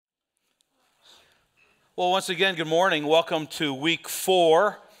Well, once again, good morning. Welcome to week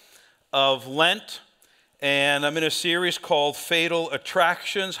 4 of Lent. And I'm in a series called Fatal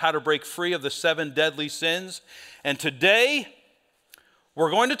Attractions, How to Break Free of the 7 Deadly Sins. And today,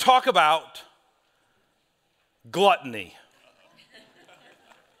 we're going to talk about gluttony.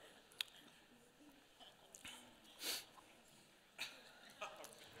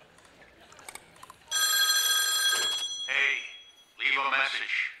 Hey, leave a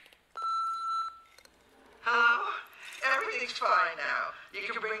message. Hello? Everything's fine now. You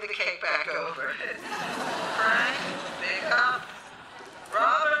can bring the cake back over. Frank, Big Up,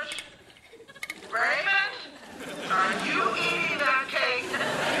 Robert, Raymond, are you eating that cake? You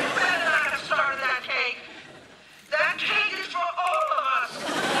better not have started that cake. That cake is for all of us.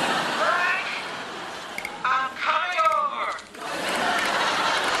 Frank, I'm coming over.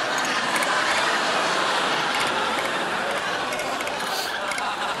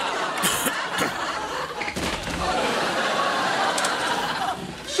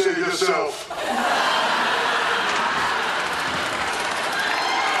 Save yourself.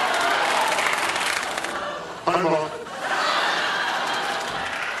 Hi, Mom.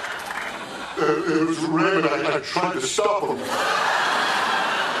 It was Raymond. I tried to stop him.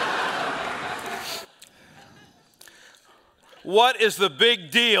 What is the big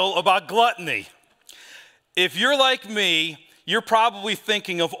deal about gluttony? If you're like me, you're probably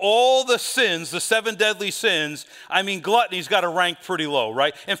thinking of all the sins, the 7 deadly sins. I mean, gluttony's got to rank pretty low,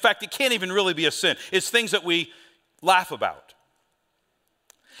 right? In fact, it can't even really be a sin. It's things that we laugh about.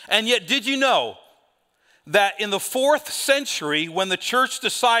 And yet, did you know that in the 4th century, when the church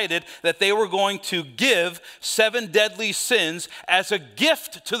decided that they were going to give 7 deadly sins as a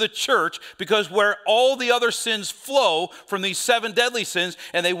gift to the church, because where all the other sins flow from these 7 deadly sins,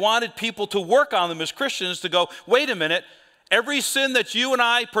 and they wanted people to work on them as Christians to go, wait a minute, every sin that you and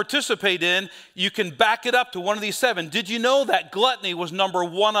I participate in, you can back it up to one of these 7. Did you know that gluttony was number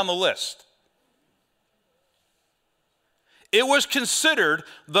 1 on the list? It was considered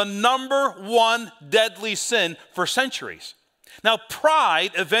the number 1 deadly sin for centuries. Now,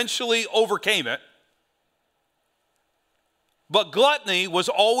 pride eventually overcame it, but gluttony was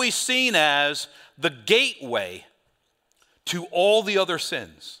always seen as the gateway to all the other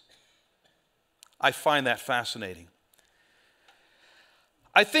sins. I find that fascinating.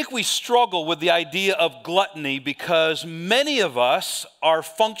 I think we struggle with the idea of gluttony because many of us are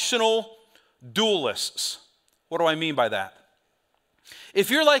functional dualists. What do I mean by that?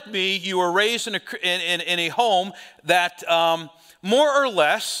 If you're like me, you were raised in a home that more or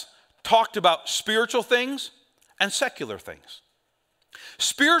less talked about spiritual things and secular things.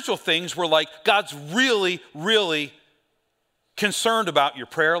 Spiritual things were like God's really, really concerned about your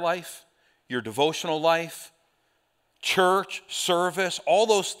prayer life, your devotional life, church, service, all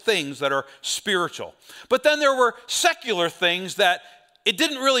those things that are spiritual. But then there were secular things that it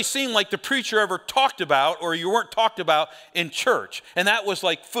didn't really seem like the preacher ever talked about, or you weren't talked about in church. And that was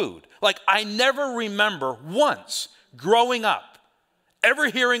like food. Like, I never remember once growing up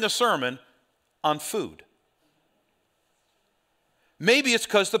ever hearing a sermon on food. Maybe it's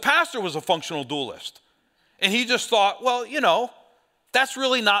because the pastor was a functional dualist. And he just thought, well, you know, that's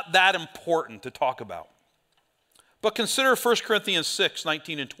really not that important to talk about. But consider 1 Corinthians 6,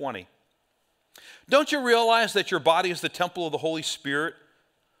 19 and 20. Don't you realize that your body is the temple of the Holy Spirit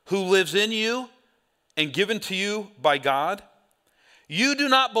who lives in you and given to you by God? You do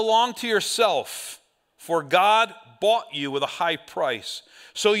not belong to yourself, for God bought you with a high price.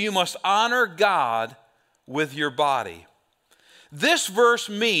 So you must honor God with your body. This verse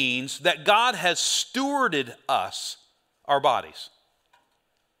means that God has stewarded us, our bodies.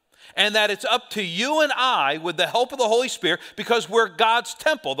 And that it's up to you and I, with the help of the Holy Spirit, because we're God's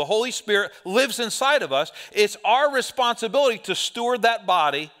temple. The Holy Spirit lives inside of us. It's our responsibility to steward that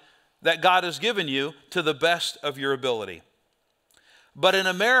body that God has given you to the best of your ability. But in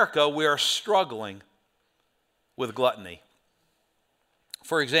America, we are struggling with gluttony.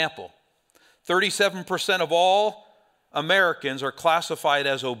 For example, 37% of all Americans are classified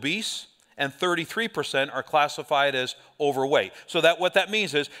as obese, and 33% are classified as overweight. So that what that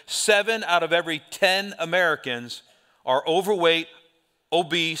means is 7 out of every 10 Americans are overweight,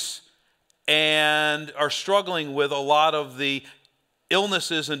 obese, and are struggling with a lot of the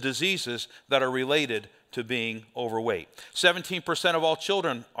illnesses and diseases that are related to being overweight. 17% of all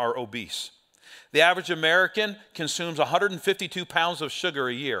children are obese. The average American consumes 152 pounds of sugar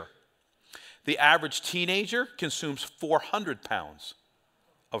a year. The average teenager consumes 400 pounds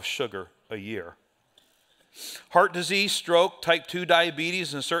of sugar a year. Heart disease, stroke, type 2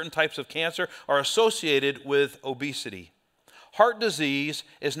 diabetes, and certain types of cancer are associated with obesity. Heart disease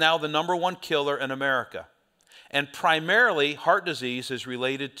is now the #1 killer in America. And primarily, heart disease is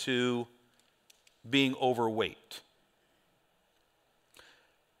related to being overweight.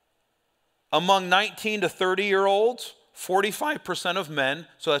 Among 19 to 30-year-olds, 45% of men,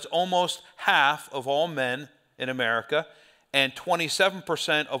 so that's almost half of all men in America, and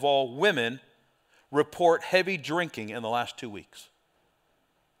 27% of all women report heavy drinking in the last 2 weeks.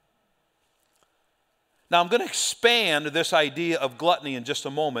 Now, I'm going to expand this idea of gluttony in just a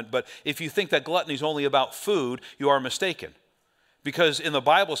moment, but if you think that gluttony is only about food, you are mistaken. Because in the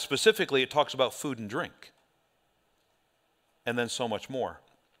Bible specifically, it talks about food and drink. And then so much more.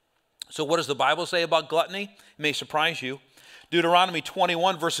 So what does the Bible say about gluttony? It may surprise you. Deuteronomy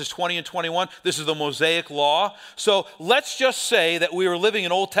 21, verses 20 and 21, this is the Mosaic law. So let's just say that we were living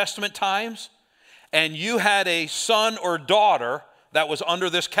in Old Testament times, and you had a son or daughter that was under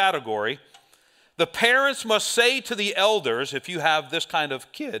this category. The parents must say to the elders, if you have this kind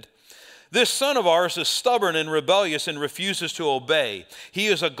of kid, "This son of ours is stubborn and rebellious and refuses to obey. He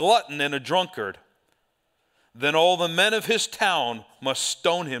is a glutton and a drunkard. Then all the men of his town must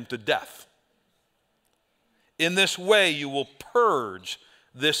stone him to death. In this way you will purge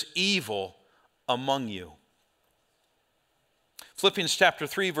this evil among you." Philippians chapter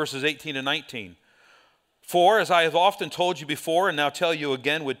 3, verses 18 and 19. "For, as I have often told you before, and now tell you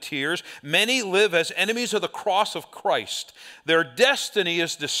again with tears, many live as enemies of the cross of Christ. Their destiny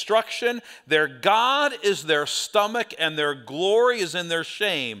is destruction, their God is their stomach, and their glory is in their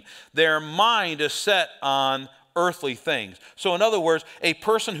shame. Their mind is set on earthly things." So in other words, a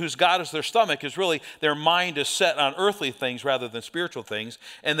person whose God is their stomach is really, their mind is set on earthly things rather than spiritual things.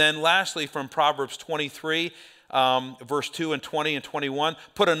 And then lastly, from Proverbs 23, verse 2 and 20 and 21,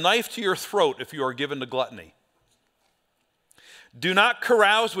 "Put a knife to your throat if you are given to gluttony. Do not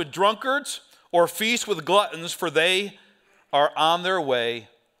carouse with drunkards or feast with gluttons, for they are on their way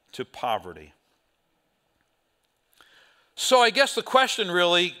to poverty." So I guess the question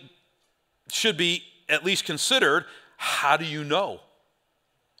really should be at least considered, how do you know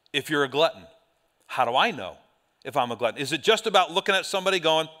if you're a glutton? How do I know if I'm a glutton? Is it just about looking at somebody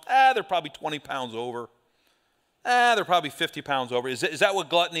going, they're probably 20 pounds over? They're probably 50 pounds over. Is that what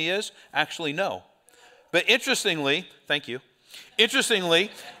gluttony is? Actually, no. But interestingly, thank you.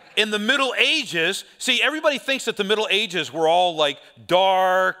 Interestingly, in the Middle Ages, see, everybody thinks that the Middle Ages were all like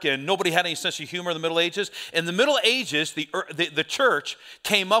dark and nobody had any sense of humor in the Middle Ages. In the Middle Ages, the church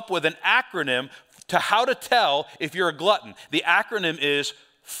came up with an acronym to how to tell if you're a glutton. The acronym is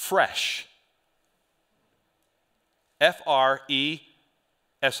FRESH. F-R-E-S-H.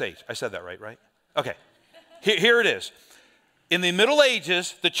 I said that right? Okay. Here it is. In the Middle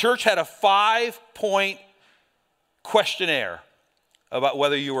Ages, the church had a 5-point questionnaire about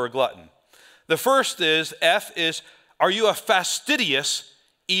whether you were a glutton. The first is, F is, are you a fastidious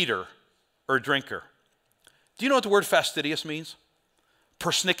eater or drinker? Do you know what the word fastidious means?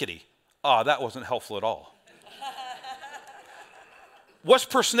 Persnickety. That wasn't helpful at all. What's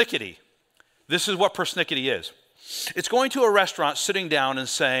persnickety? This is what persnickety is. It's going to a restaurant, sitting down and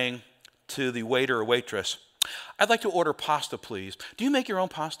saying to the waiter or waitress, "I'd like to order pasta, please. Do you make your own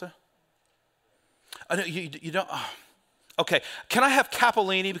pasta?" "No, you don't." "Okay, can I have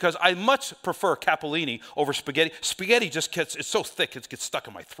capellini? Because I much prefer capellini over spaghetti. Spaghetti just it's so thick, it gets stuck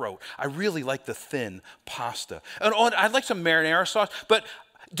in my throat. I really like the thin pasta. And I'd like some marinara sauce, but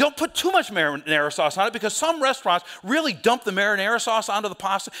don't put too much marinara sauce on it, because some restaurants really dump the marinara sauce onto the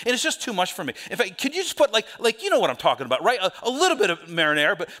pasta, and it's just too much for me. In fact, could you just put like you know what I'm talking about, right? A little bit of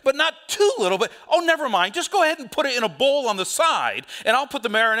marinara, but not too little, but never mind. Just go ahead and put it in a bowl on the side, and I'll put the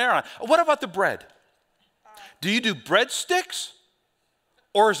marinara on." What about the bread? Do you do breadsticks,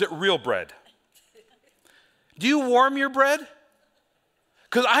 or is it real bread? Do you warm your bread?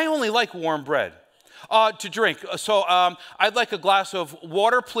 Because I only like warm bread. To drink. So I'd like a glass of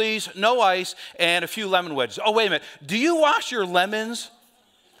water, please, no ice, and a few lemon wedges. Oh, wait a minute. Do you wash your lemons?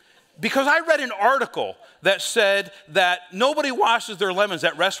 Because I read an article that said that nobody washes their lemons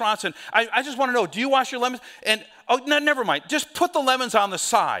at restaurants, and I just want to know, do you wash your lemons? And, no, never mind. Just put the lemons on the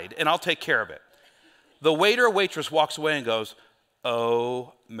side, and I'll take care of it. The waiter or waitress walks away and goes,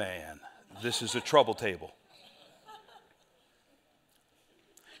 "Oh, man, this is a trouble table."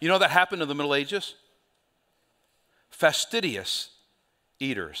 You know that happened in the Middle Ages? Fastidious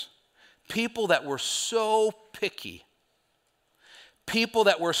eaters, people that were so picky, people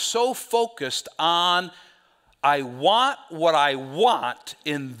that were so focused on, I want what I want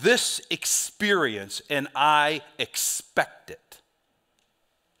in this experience, and I expect it.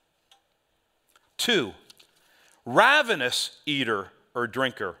 2, ravenous eater or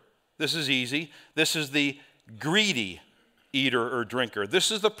drinker. This is easy. This is the greedy eater or drinker.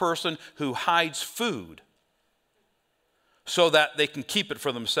 This is the person who hides food so that they can keep it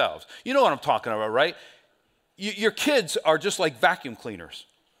for themselves. You know what I'm talking about, right? Your kids are just like vacuum cleaners.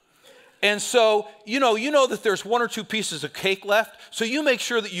 And so, you know that there's 1 or 2 pieces of cake left, so you make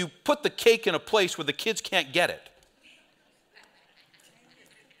sure that you put the cake in a place where the kids can't get it.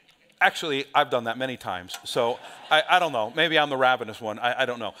 Actually, I've done that many times, so I don't know. Maybe I'm the ravenous one. I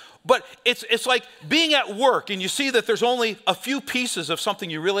don't know. But it's like being at work, and you see that there's only a few pieces of something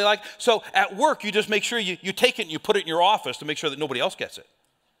you really like. So at work, you just make sure you take it and you put it in your office to make sure that nobody else gets it.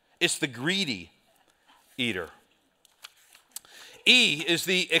 It's the greedy eater. E is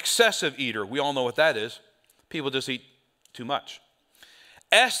the excessive eater. We all know what that is. People just eat too much.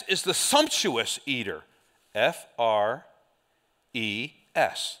 S is the sumptuous eater. F-R-E-S.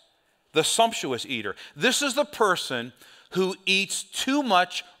 The sumptuous eater. This is the person who eats too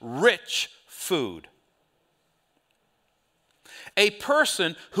much rich food. A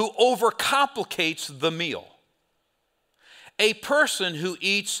person who overcomplicates the meal. A person who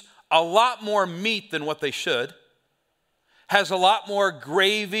eats a lot more meat than what they should, has a lot more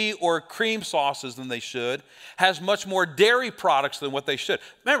gravy or cream sauces than they should, has much more dairy products than what they should.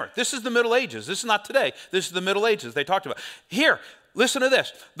 Remember, this is the Middle Ages. This is not today. This is the Middle Ages they talked about. Here, listen to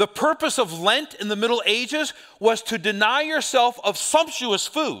this. The purpose of Lent in the Middle Ages was to deny yourself of sumptuous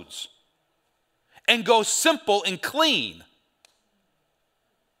foods and go simple and clean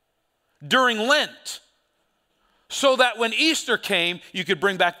during Lent, so that when Easter came, you could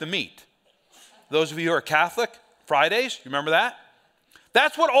bring back the meat. Those of you who are Catholic, Fridays, you remember that?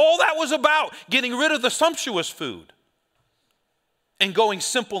 That's what all that was about, getting rid of the sumptuous food and going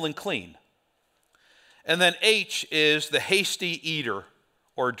simple and clean. And then H is the hasty eater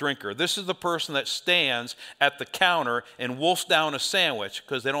or drinker. This is the person that stands at the counter and wolfs down a sandwich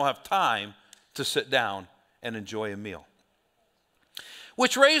because they don't have time to sit down and enjoy a meal.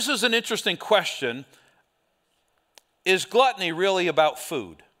 Which raises an interesting question. Is gluttony really about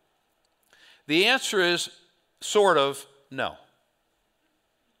food? The answer is sort of no.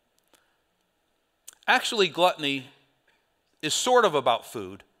 Actually, gluttony is sort of about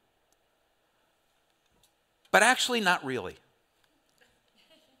food, but actually not really.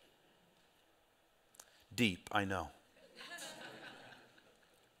 Deep, I know.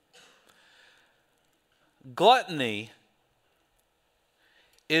 Gluttony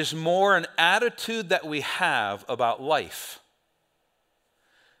is more an attitude that we have about life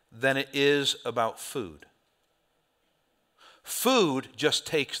than it is about food. Food just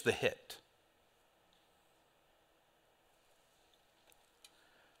takes the hit.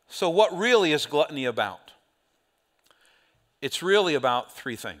 So what really is gluttony about? It's really about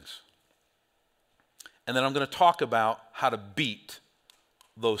 3 things. And then I'm going to talk about how to beat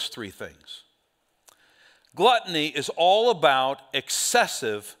those 3 things. Gluttony is all about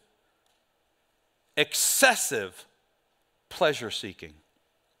excessive pleasure seeking.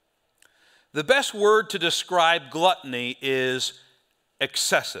 The best word to describe gluttony is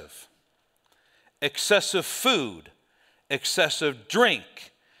excessive. Excessive food, excessive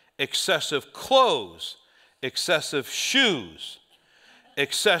drink, excessive clothes, excessive shoes,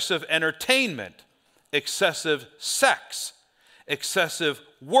 excessive entertainment, excessive sex, excessive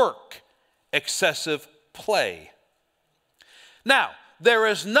work, excessive play. Now, there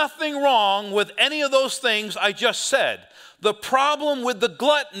is nothing wrong with any of those things I just said. The problem with the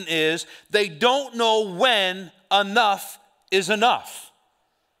glutton is they don't know when enough is enough.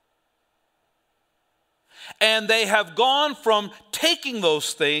 And they have gone from taking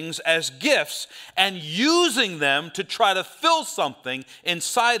those things as gifts and using them to try to fill something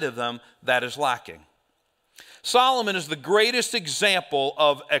inside of them that is lacking. Solomon is the greatest example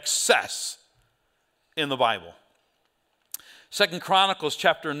of excess in the Bible. 2 Chronicles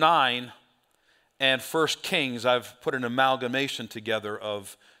chapter 9 and 1 Kings, I've put an amalgamation together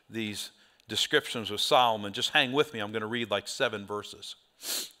of these descriptions of Solomon. Just hang with me, I'm going to read like 7 verses.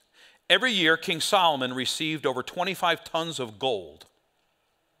 Every year, King Solomon received over 25 tons of gold.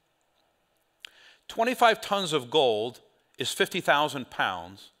 25 tons of gold is 50,000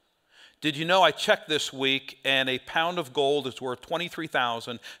 pounds. Did you know I checked this week and a pound of gold is worth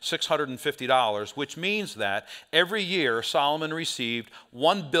 $23,650, which means that every year Solomon received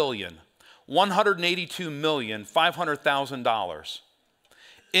 $1,182,500,000.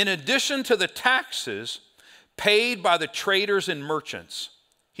 In addition to the taxes paid by the traders and merchants.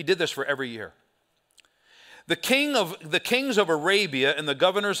 He did this for every year. The kings of Arabia and the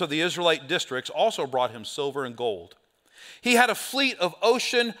governors of the Israelite districts also brought him silver and gold. He had a fleet of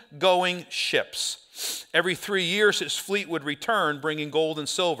ocean-going ships. Every 3 years, his fleet would return, bringing gold and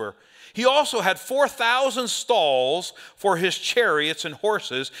silver. He also had 4,000 stalls for his chariots and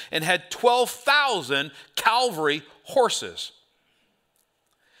horses, and had 12,000 cavalry horses.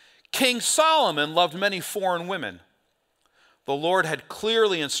 King Solomon loved many foreign women. The Lord had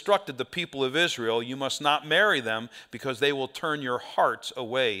clearly instructed the people of Israel, you must not marry them because they will turn your hearts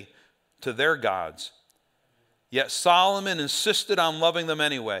away to their gods. Yet Solomon insisted on loving them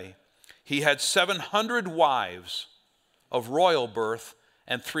anyway. He had 700 wives of royal birth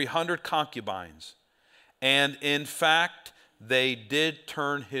and 300 concubines. And in fact, they did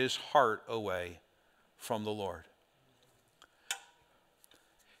turn his heart away from the Lord.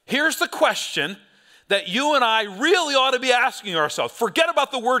 Here's the question that you and I really ought to be asking ourselves. Forget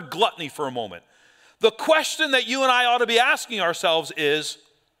about the word gluttony for a moment. The question that you and I ought to be asking ourselves is,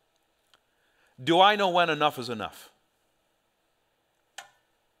 do I know when enough is enough?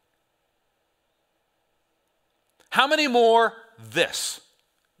 How many more this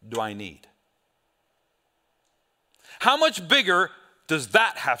do I need? How much bigger does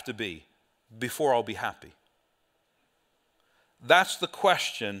that have to be before I'll be happy? That's the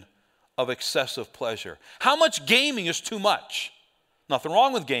question of excessive pleasure. How much gaming is too much? Nothing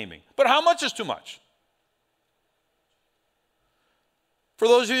wrong with gaming, but how much is too much? For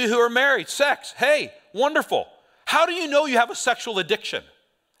those of you who are married, sex, hey, wonderful. How do you know you have a sexual addiction?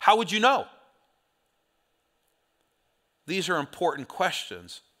 How would you know? These are important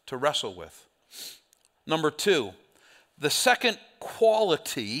questions to wrestle with. Number two, the second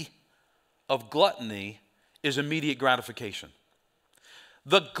quality of gluttony is immediate gratification.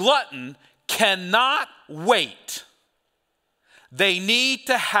 The glutton cannot wait. They need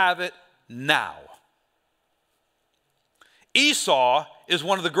to have it now. Esau is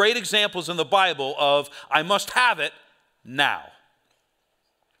one of the great examples in the Bible of I must have it now.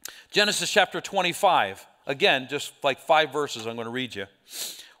 Genesis chapter 25, again, just like 5 verses I'm going to read you.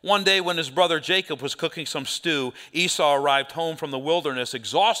 One day when his brother Jacob was cooking some stew, Esau arrived home from the wilderness,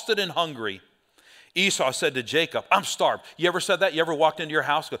 exhausted and hungry. Esau said to Jacob, I'm starved. You ever said that? You ever walked into your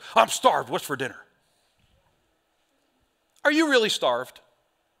house and go, I'm starved. What's for dinner? Are you really starved?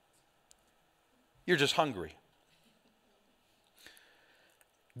 You're just hungry.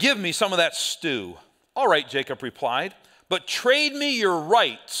 Give me some of that stew. All right, Jacob replied, but trade me your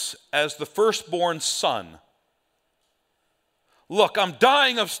rights as the firstborn son. Look, I'm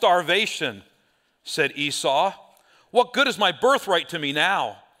dying of starvation, said Esau. What good is my birthright to me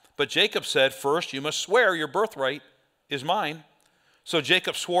now? But Jacob said, first you must swear your birthright is mine. So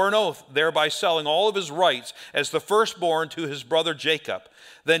Jacob swore an oath, thereby selling all of his rights as the firstborn to his brother Jacob.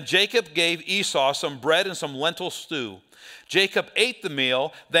 Then Jacob gave Esau some bread and some lentil stew. Jacob ate the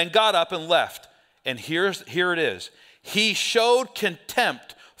meal, then got up and left. And here it is. He showed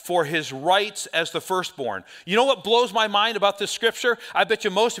contempt for his rights as the firstborn. You know what blows my mind about this scripture? I bet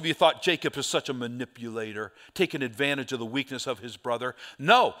you most of you thought Jacob is such a manipulator, taking advantage of the weakness of his brother.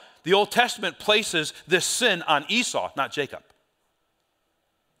 No, the Old Testament places this sin on Esau, not Jacob.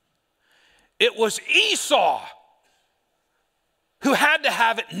 It was Esau who had to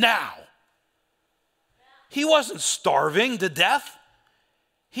have it now. He wasn't starving to death.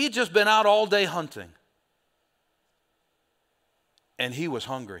 He'd just been out all day hunting. And he was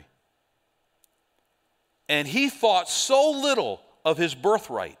hungry. And he thought so little of his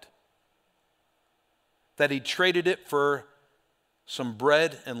birthright that he traded it for some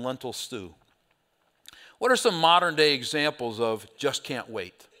bread and lentil stew. What are some modern day examples of just can't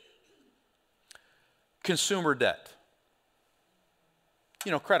wait? Consumer debt.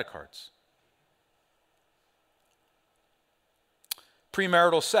 Credit cards.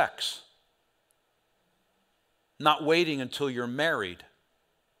 Premarital sex. Not waiting until you're married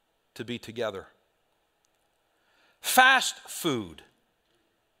to be together. Fast food.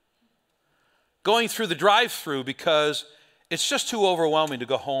 Going through the drive-thru because it's just too overwhelming to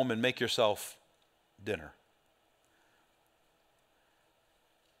go home and make yourself dinner.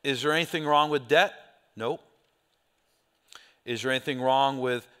 Is there anything wrong with debt? Nope. Is there anything wrong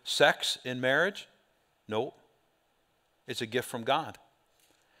with sex in marriage? Nope. It's a gift from God.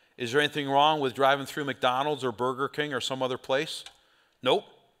 Is there anything wrong with driving through McDonald's or Burger King or some other place? Nope.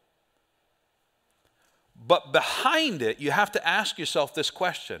 But behind it, you have to ask yourself this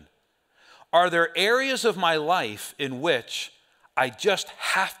question. Are there areas of my life in which I just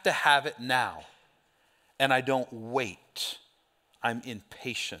have to have it now and I don't wait? I'm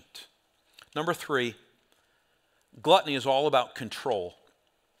impatient. Number 3, gluttony is all about control.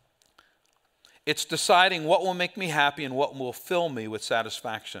 It's deciding what will make me happy and what will fill me with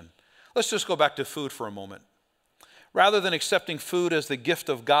satisfaction. Let's just go back to food for a moment. Rather than accepting food as the gift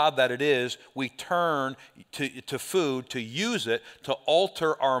of God that it is, we turn to food to use it to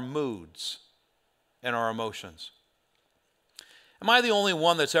alter our moods and our emotions. Am I the only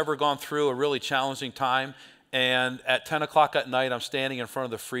one that's ever gone through a really challenging time And at 10 o'clock at night, I'm standing in front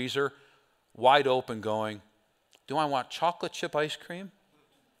of the freezer, wide open, going, do I want chocolate chip ice cream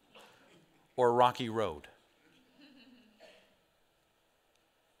or Rocky Road?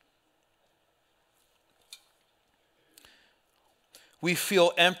 We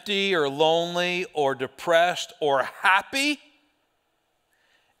feel empty or lonely or depressed or happy,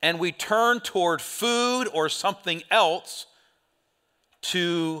 and we turn toward food or something else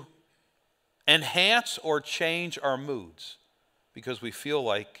to enhance or change our moods because we feel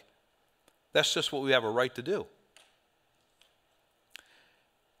like that's just what we have a right to do.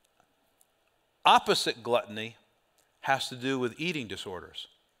 Opposite gluttony has to do with eating disorders.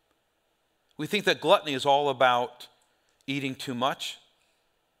 We think that gluttony is all about eating too much.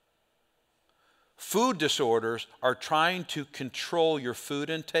 Food disorders are trying to control your food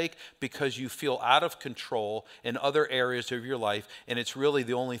intake because you feel out of control in other areas of your life, and it's really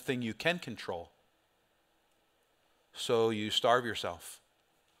the only thing you can control. So you starve yourself,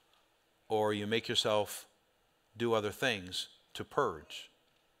 or you make yourself do other things to purge.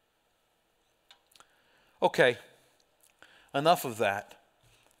 Okay, enough of that.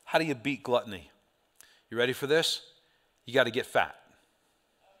 How do you beat gluttony? You ready for this? You got to get fat.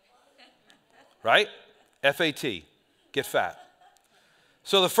 Right? F-A-T, get fat.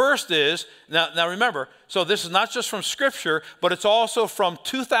 So the first is, now remember, so this is not just from Scripture, but it's also from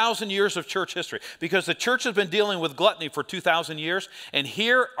 2,000 years of church history, because the church has been dealing with gluttony for 2,000 years, and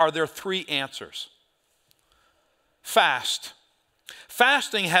here are their three answers. Fast.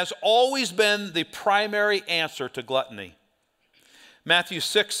 Fasting has always been the primary answer to gluttony. Matthew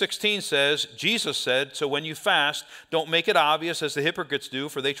 6:16 says, Jesus said, so when you fast, don't make it obvious as the hypocrites do,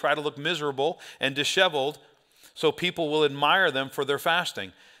 for they try to look miserable and disheveled, so people will admire them for their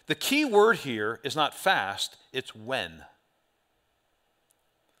fasting. The key word here is not fast, it's when.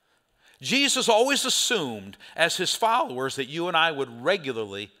 Jesus always assumed as his followers that you and I would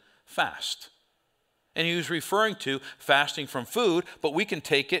regularly fast. And he was referring to fasting from food, but we can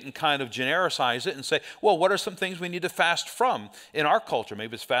take it and kind of genericize it and say, well, what are some things we need to fast from in our culture?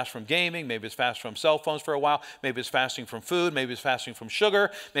 Maybe it's fast from gaming, maybe it's fast from cell phones for a while, maybe it's fasting from food, maybe it's fasting from sugar,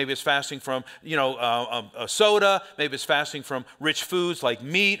 maybe it's fasting from, a soda, maybe it's fasting from rich foods like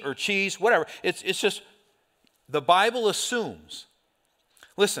meat or cheese, whatever. It's just, the Bible assumes.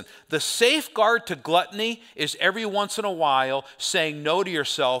 Listen, the safeguard to gluttony is every once in a while saying no to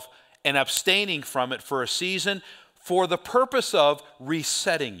yourself and abstaining from it for a season for the purpose of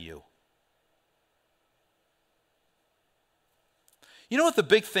resetting you. You know what the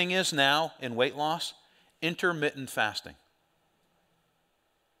big thing is now in weight loss? Intermittent fasting.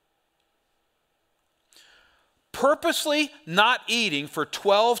 Purposely not eating for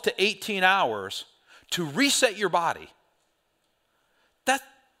 12 to 18 hours to reset your body.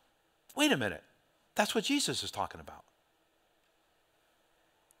 Wait a minute. That's what Jesus is talking about.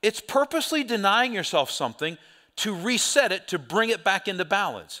 It's purposely denying yourself something to reset it, to bring it back into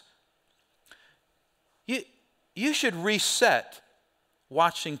balance. You should reset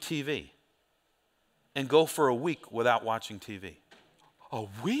watching TV and go for a week without watching TV. A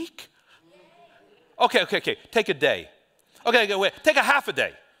week? Okay. Take a day. Okay, wait. Take a half a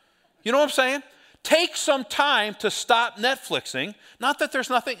day. You know what I'm saying? Take some time to stop Netflixing. Not that there's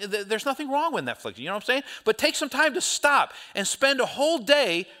nothing wrong with Netflixing, you know what I'm saying? But take some time to stop and spend a whole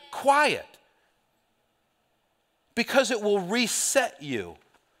day quiet. Because it will reset you.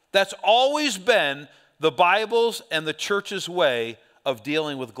 That's always been the Bible's and the church's way of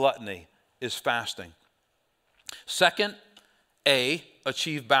dealing with gluttony, is fasting. Second,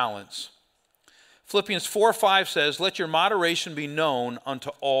 achieve balance. Philippians 4:5 says, let your moderation be known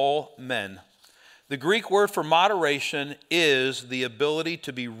unto all men. The Greek word for moderation is the ability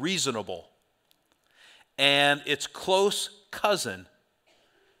to be reasonable. And its close cousin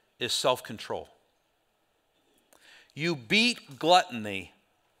is self-control. You beat gluttony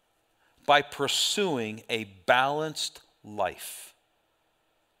by pursuing a balanced life.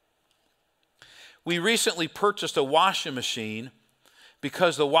 We recently purchased a washing machine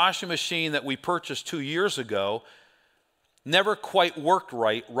because the washing machine that we purchased 2 years ago never quite worked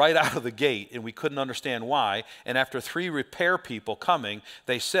right out of the gate, and we couldn't understand why. And after 3 repair people coming,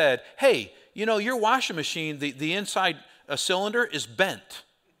 they said, hey, your washing machine, the inside cylinder is bent.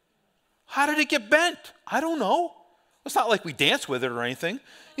 How did it get bent? I don't know. It's not like we danced with it or anything.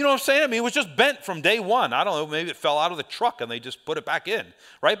 You know what I'm saying? I mean, it was just bent from day one. I don't know, maybe it fell out of the truck and they just put it back in,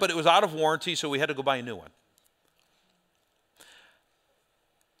 right? But it was out of warranty, so we had to go buy a new one.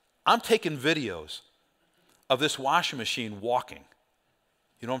 I'm taking videos of this washing machine walking.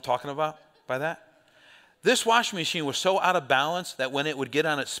 You know what I'm talking about by that? This washing machine was so out of balance that when it would get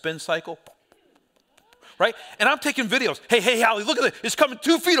on its spin cycle, right? And I'm taking videos. Hey, Hallie, look at this. It's coming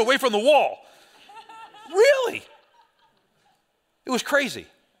 2 feet away from the wall. Really? It was crazy.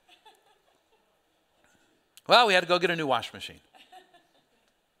 Well, we had to go get a new washing machine.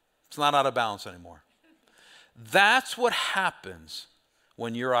 It's not out of balance anymore. That's what happens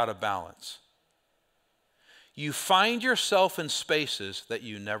when you're out of balance. You find yourself in spaces that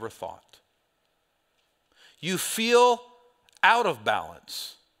you never thought. You feel out of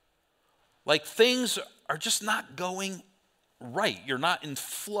balance, like things are just not going right. You're not in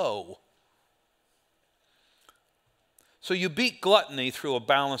flow. So you beat gluttony through a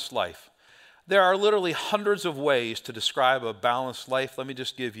balanced life. There are literally hundreds of ways to describe a balanced life. Let me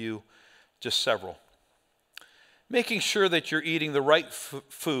just give you just several. Making sure that you're eating the right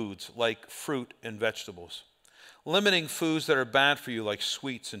foods like fruit and vegetables. Limiting foods that are bad for you like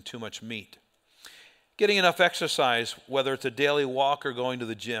sweets and too much meat. Getting enough exercise, whether it's a daily walk or going to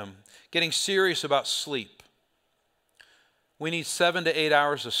the gym. Getting serious about sleep. We need 7 to 8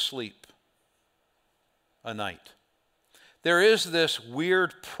 hours of sleep a night. There is this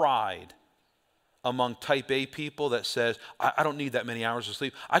weird pride among type A people that says, I don't need that many hours of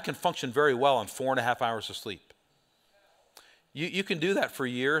sleep. I can function very well on 4.5 hours of sleep. You can do that for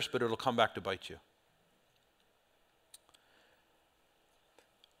years, but it'll come back to bite you.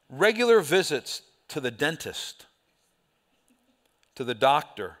 Regular visits to the dentist, to the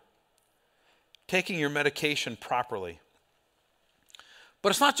doctor, taking your medication properly. But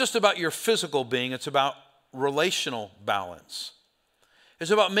it's not just about your physical being, it's about relational balance.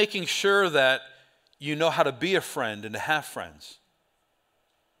 It's about making sure that you know how to be a friend and to have friends.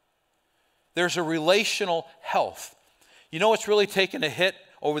 There's a relational health. You know what's really taken a hit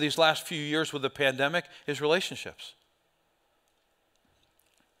over these last few years with the pandemic is relationships.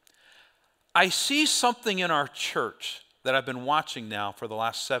 I see something in our church that I've been watching now for the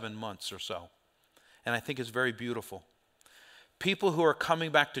last 7 months or so, and I think it's very beautiful. People who are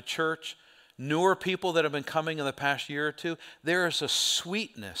coming back to church, newer people that have been coming in the past year or two, there is a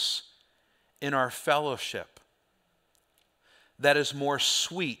sweetness in our fellowship that is more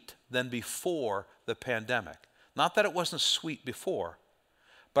sweet than before the pandemic. Not that it wasn't sweet before,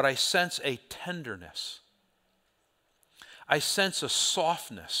 but I sense a tenderness. I sense a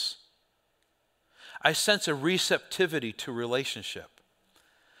softness. I sense a receptivity to relationship.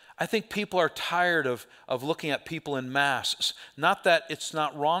 I think people are tired of looking at people in masks. Not that it's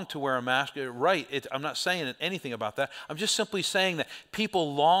not wrong to wear a mask, right? I'm not saying anything about that. I'm just simply saying that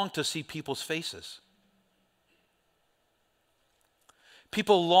people long to see people's faces.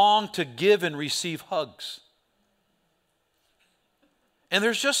 People long to give and receive hugs. And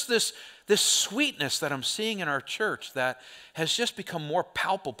there's just this sweetness that I'm seeing in our church that has just become more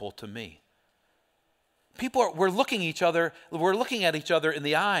palpable to me. We're looking at each other in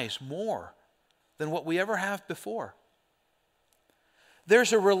the eyes more than what we ever have before.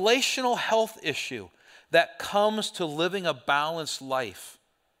 There's a relational health issue that comes to living a balanced life.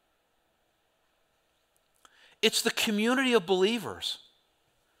 It's the community of believers.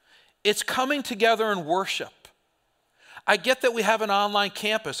 It's coming together in worship. I get that we have an online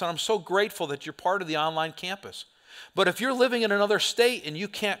campus, and I'm so grateful that you're part of the online campus. But if you're living in another state and you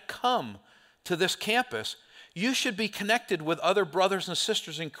can't come to this campus, you should be connected with other brothers and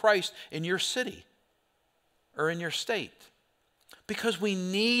sisters in Christ in your city or in your state, because we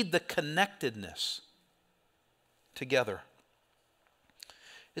need the connectedness together.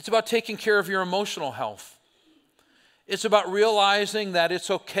 It's about taking care of your emotional health. It's about realizing that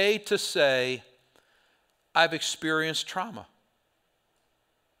it's okay to say, I've experienced trauma.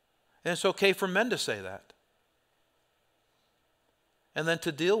 And it's okay for men to say that. And then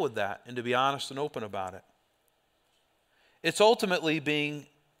to deal with that and to be honest and open about it. It's ultimately being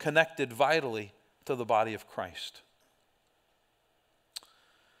connected vitally to the body of Christ.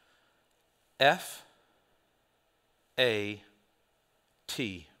 F-A-T.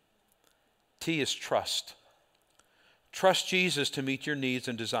 T is trust. Trust Jesus to meet your needs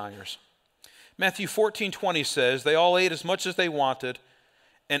and desires. Matthew 14:20 says, they all ate as much as they wanted,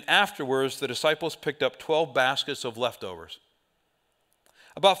 and afterwards the disciples picked up 12 baskets of leftovers.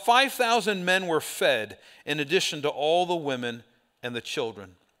 About 5,000 men were fed in addition to all the women and the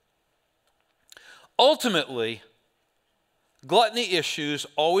children. Ultimately, gluttony issues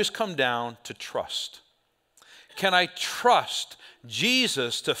always come down to trust. Can I trust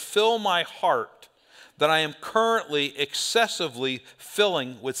Jesus to fill my heart that I am currently excessively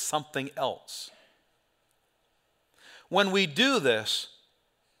filling with something else? When we do this,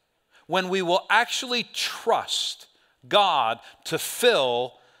 when we will actually trust God to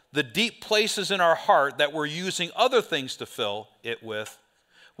fill the deep places in our heart that we're using other things to fill it with,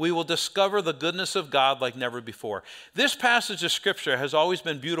 we will discover the goodness of God like never before. This passage of Scripture has always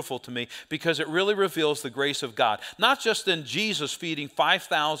been beautiful to me because it really reveals the grace of God. Not just in Jesus feeding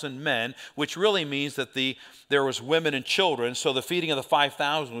 5,000 men, which really means that there was women and children, so the feeding of the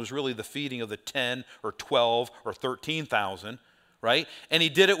 5,000 was really the feeding of the 10 or 12 or 13,000, right? And he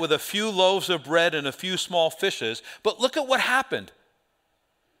did it with a few loaves of bread and a few small fishes. But look at what happened.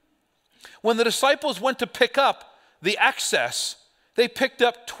 When the disciples went to pick up the excess, they picked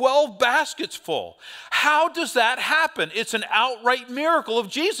up 12 baskets full. How does that happen? It's an outright miracle of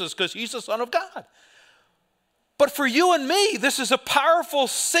Jesus because he's the Son of God. But for you and me, this is a powerful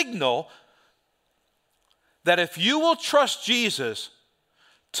signal that if you will trust Jesus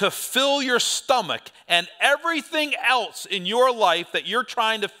to fill your stomach and everything else in your life that you're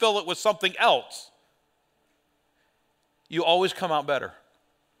trying to fill it with something else, you always come out better.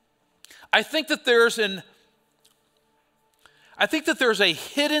 I think that there's a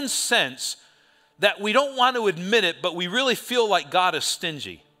hidden sense that we don't want to admit it, but we really feel like God is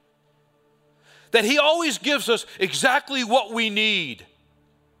stingy. That he always gives us exactly what we need.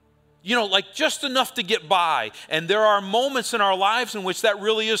 You know, like just enough to get by. And there are moments in our lives in which that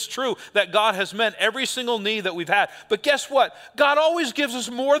really is true, that God has met every single need that we've had. But guess what? God always gives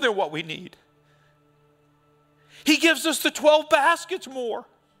us more than what we need. He gives us the 12 baskets more.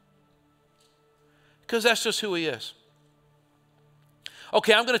 Because that's just who he is.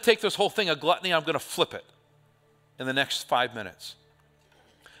 Okay, I'm going to take this whole thing of gluttony, I'm going to flip it in the next 5 minutes.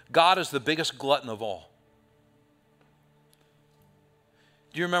 God is the biggest glutton of all.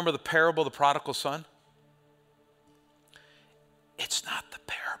 Do you remember the parable of the prodigal son? It's not the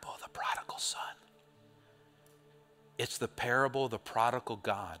parable of the prodigal son. It's the parable of the prodigal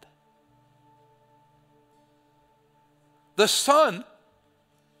God. The son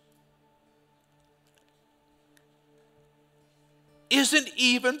isn't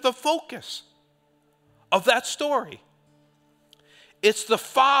even the focus of that story. It's the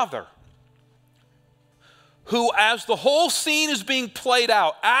father who, as the whole scene is being played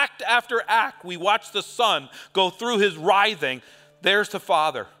out, act after act, we watch the son go through his writhing. There's the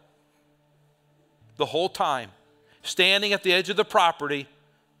father. The whole time, standing at the edge of the property.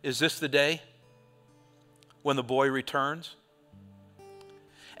 Is this the day when the boy returns?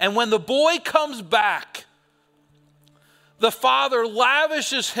 And when the boy comes back, the father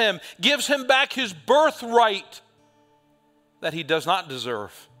lavishes him, gives him back his birthright that he does not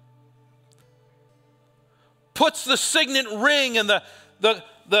deserve. Puts the signet ring and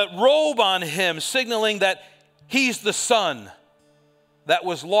the robe on him, signaling that he's the son that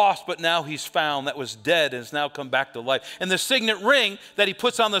was lost, but now he's found, that was dead and has now come back to life. And the signet ring that he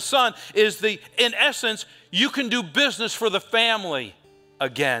puts on the son is in essence, you can do business for the family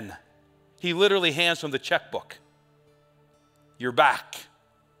again. He literally hands him the checkbook. You're back.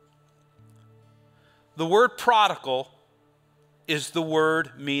 The word prodigal is the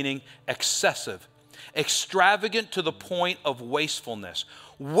word meaning excessive, extravagant to the point of wastefulness,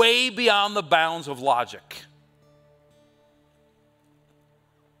 way beyond the bounds of logic.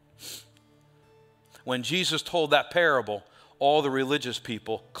 When Jesus told that parable, all the religious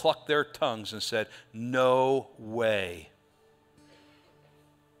people clucked their tongues and said, "No way.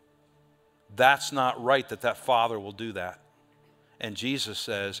 That's not right that father will do that." And Jesus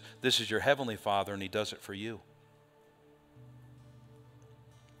says, this is your heavenly Father, and he does it for you.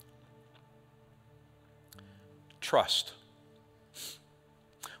 Trust.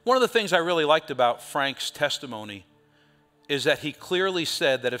 One of the things I really liked about Frank's testimony is that he clearly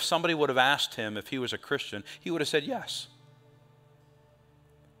said that if somebody would have asked him if he was a Christian, he would have said yes.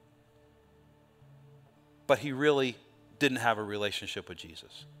 But he really didn't have a relationship with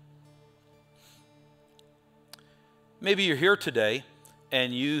Jesus. Maybe you're here today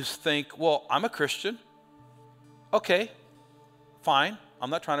and you think, well, I'm a Christian. Okay, fine.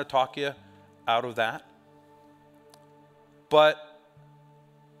 I'm not trying to talk you out of that. But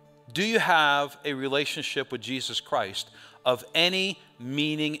do you have a relationship with Jesus Christ of any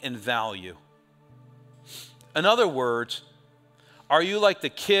meaning and value? In other words, are you like the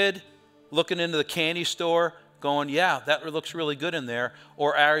kid looking into the candy store going, yeah, that looks really good in there?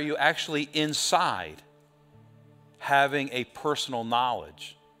 Or are you actually inside having a personal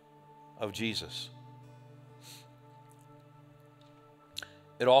knowledge of Jesus?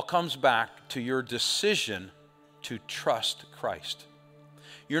 It all comes back to your decision to trust Christ.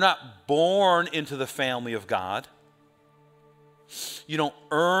 You're not born into the family of God. You don't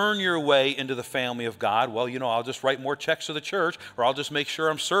earn your way into the family of God. Well, I'll just write more checks to the church, or I'll just make sure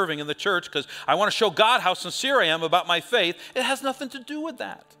I'm serving in the church because I want to show God how sincere I am about my faith. It has nothing to do with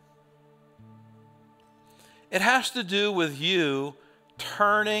that. It has to do with you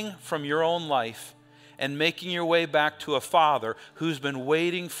turning from your own life and making your way back to a Father who's been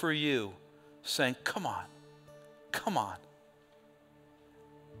waiting for you, saying, come on, come on.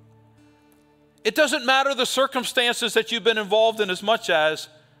 It doesn't matter the circumstances that you've been involved in as much as,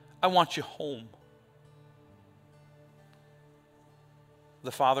 I want you home.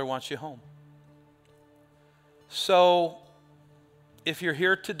 The Father wants you home. So, if you're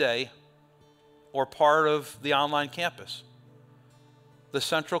here today or part of the online campus, the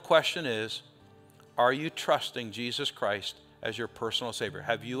central question is, are you trusting Jesus Christ as your personal Savior?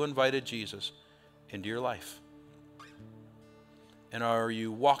 Have you invited Jesus into your life? And are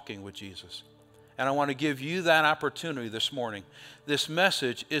you walking with Jesus? And I want to give you that opportunity this morning. This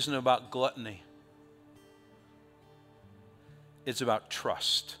message isn't about gluttony. It's about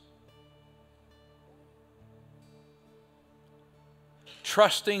trust.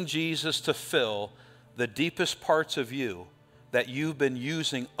 Trusting Jesus to fill the deepest parts of you that you've been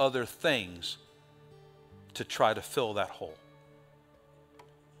using other things to try to fill that hole.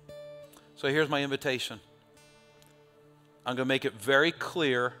 So here's my invitation. I'm going to make it very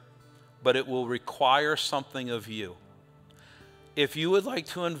clear, but it will require something of you. If you would like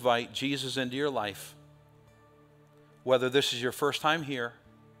to invite Jesus into your life, whether this is your first time here,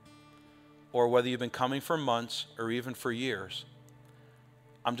 or whether you've been coming for months or even for years,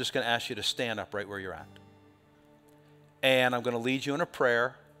 I'm just going to ask you to stand up right where you're at. And I'm going to lead you in a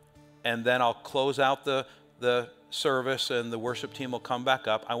prayer, and then I'll close out the service and the worship team will come back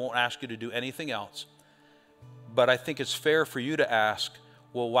up. I won't ask you to do anything else. But I think it's fair for you to ask,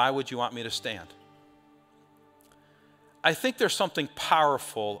 well, why would you want me to stand? I think there's something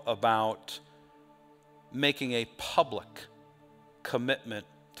powerful about making a public commitment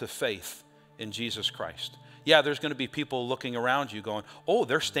to faith in Jesus Christ. Yeah, there's going to be people looking around you going, oh,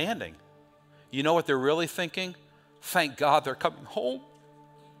 they're standing. You know what they're really thinking? Thank God they're coming home.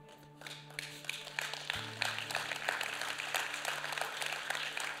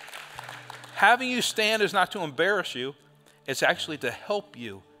 Having you stand is not to embarrass you. It's actually to help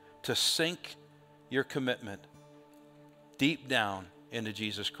you to sink your commitment deep down into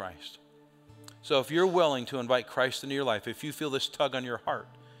Jesus Christ. So if you're willing to invite Christ into your life, if you feel this tug on your heart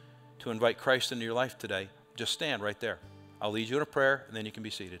to invite Christ into your life today, just stand right there. I'll lead you in a prayer, and then you can be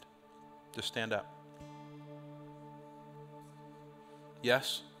seated. Just stand up.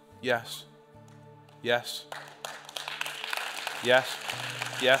 Yes, yes, yes, yes,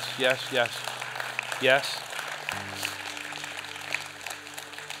 yes, yes, yes, yes.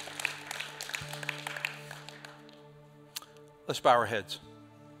 Let's bow our heads.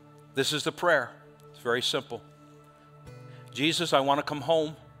 This is the prayer. It's very simple. Jesus, I want to come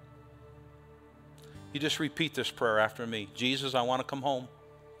home. You just repeat this prayer after me. Jesus, I want to come home.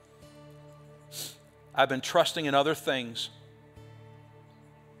 I've been trusting in other things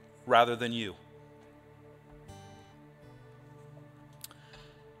rather than you.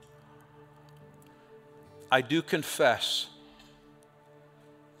 I do confess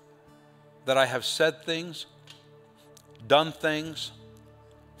that I have said things, done things,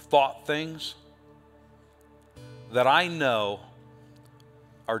 thought things that I know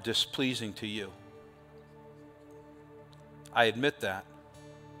are displeasing to you. I admit that.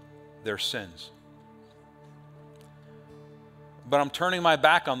 They're sins. But I'm turning my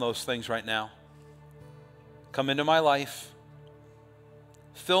back on those things right now. Come into my life.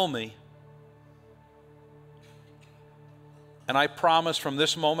 Fill me. And I promise from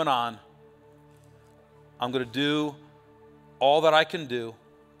this moment on, I'm going to do all that I can do.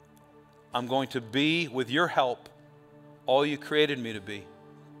 I'm going to be, with your help, all you created me to be.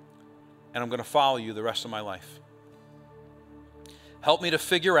 And I'm going to follow you the rest of my life. Help me to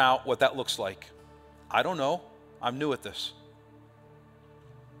figure out what that looks like. I don't know. I'm new at this.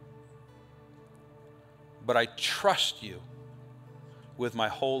 But I trust you with my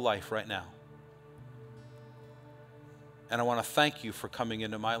whole life right now. And I want to thank you for coming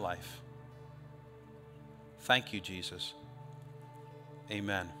into my life. Thank you, Jesus.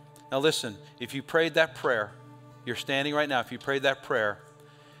 Amen. Now listen, if you prayed that prayer, you're standing right now, if you prayed that prayer,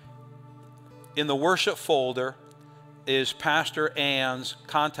 in the worship folder is Pastor Ann's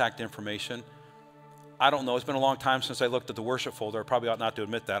contact information. I don't know, it's been a long time since I looked at the worship folder. I probably ought not to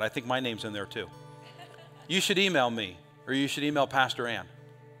admit that. I think my name's in there too. You should email me, or you should email Pastor Ann,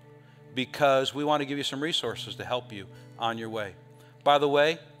 because we want to give you some resources to help you on your way. By the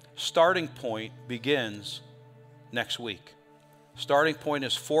way, Starting Point begins next week. Starting Point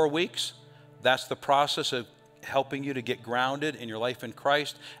is 4 weeks. That's the process of helping you to get grounded in your life in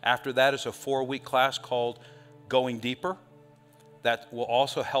Christ. After that is a 4-week class called Going Deeper. That will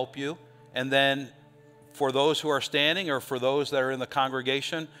also help you. And then for those who are standing or for those that are in the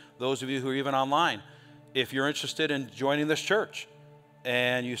congregation, those of you who are even online, if you're interested in joining this church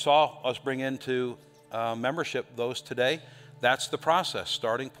and you saw us bring into membership those today, that's the process.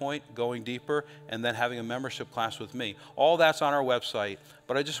 Starting point, going deeper, and then having a membership class with me. All that's on our website.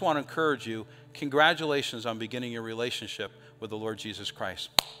 But I just want to encourage you, congratulations on beginning your relationship with the Lord Jesus Christ.